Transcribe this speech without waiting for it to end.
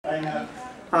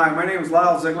Hi, my name is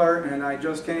Lyle Ziegler, and I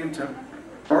just came to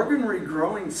organ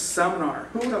regrowing seminar.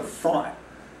 Who would have thought?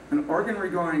 An organ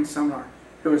regrowing seminar.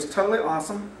 It was totally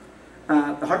awesome.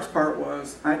 The hardest part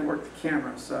was I had to work the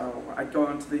camera, so I'd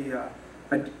go into the,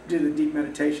 I'd do the deep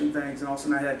meditation things, and all of a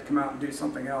sudden I had to come out and do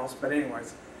something else. But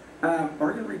anyways,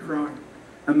 organ regrowing.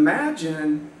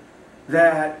 Imagine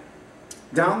that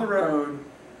down the road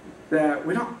that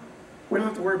we don't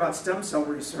have to worry about stem cell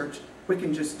research. We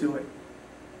can just do it.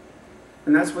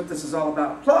 And that's what this is all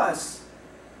about. Plus,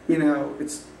 you know,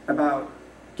 it's about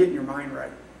getting your mind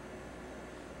right.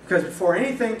 Because before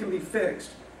anything can be fixed,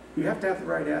 you have to have the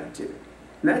right attitude.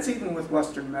 And that's even with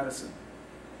Western medicine.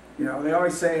 You know, they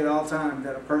always say all the time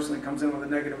that a person that comes in with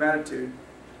a negative attitude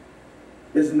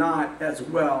is not as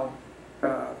well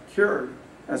cured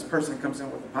as a person that comes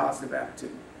in with a positive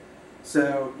attitude.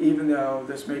 So even though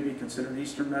this may be considered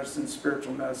Eastern medicine,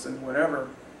 spiritual medicine, whatever,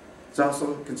 it's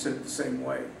also considered the same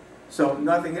way. So if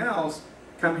nothing else,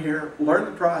 come here, learn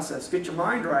the process, get your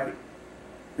mind right,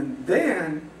 and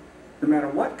then, no matter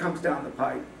what comes down the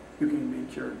pipe, you can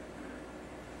be cured.